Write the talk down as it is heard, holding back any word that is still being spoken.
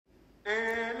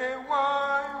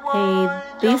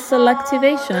This soul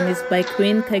activation is by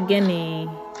Queen Kageni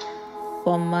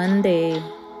for Monday,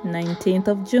 19th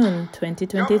of June,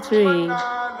 2023.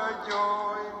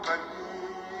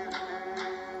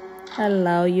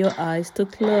 Allow your eyes to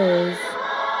close.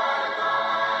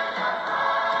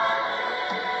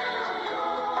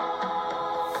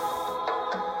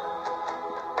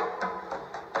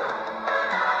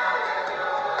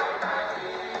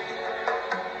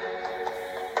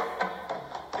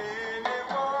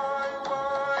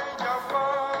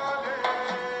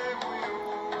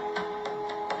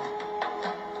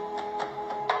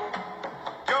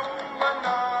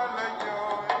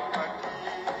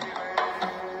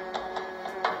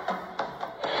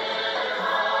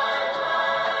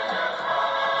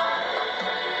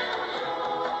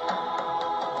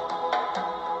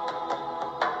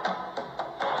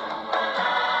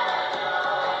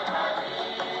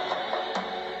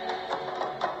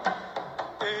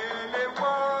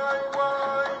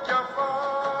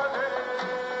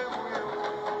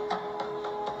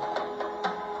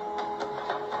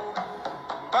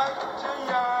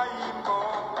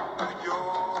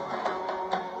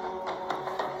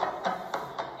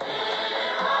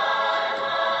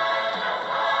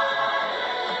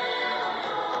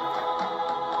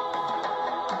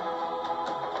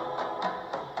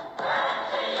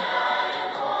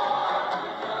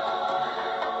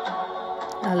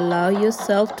 Allow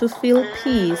yourself to feel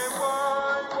peace.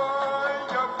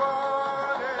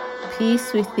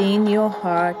 Peace within your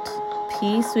heart.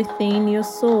 Peace within your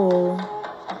soul.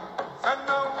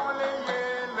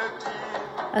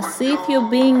 As if you're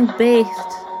being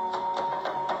bathed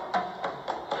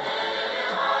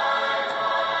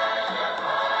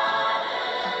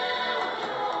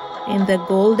in the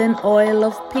golden oil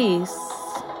of peace.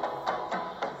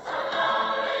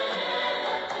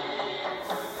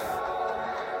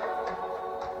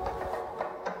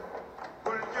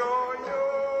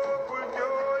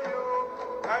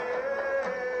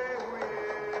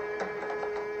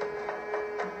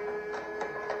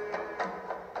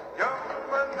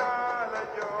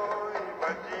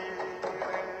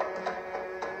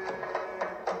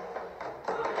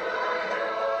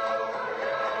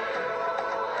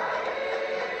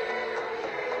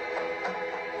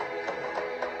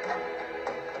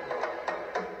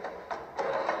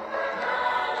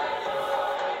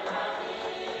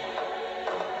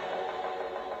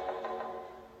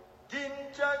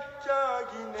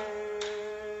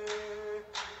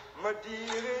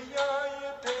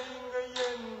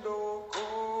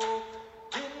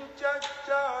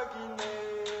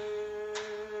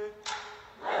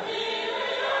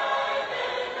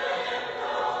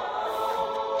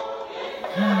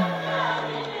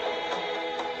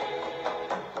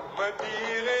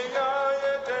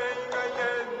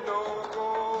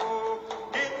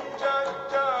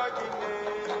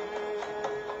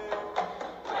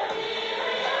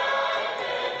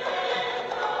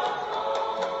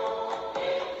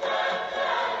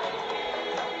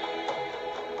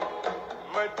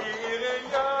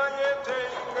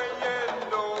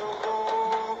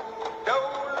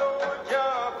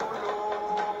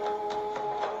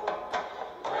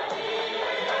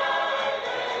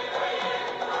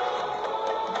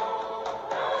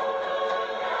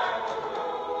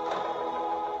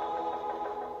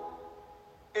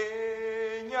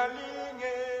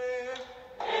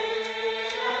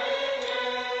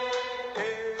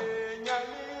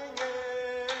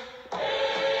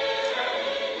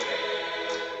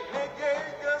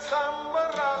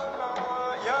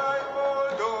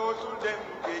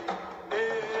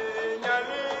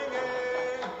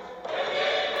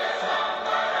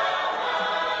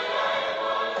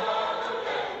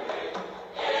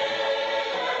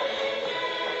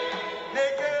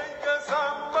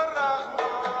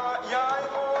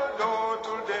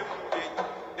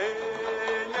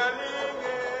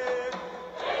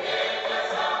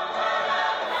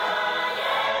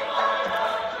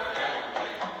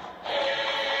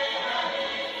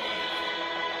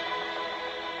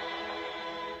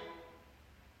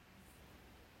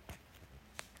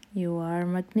 You are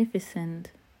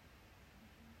magnificent.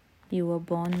 You were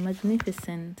born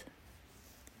magnificent.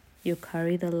 You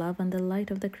carry the love and the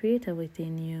light of the Creator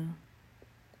within you.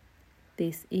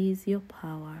 This is your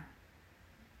power.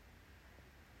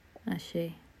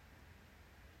 Ashe.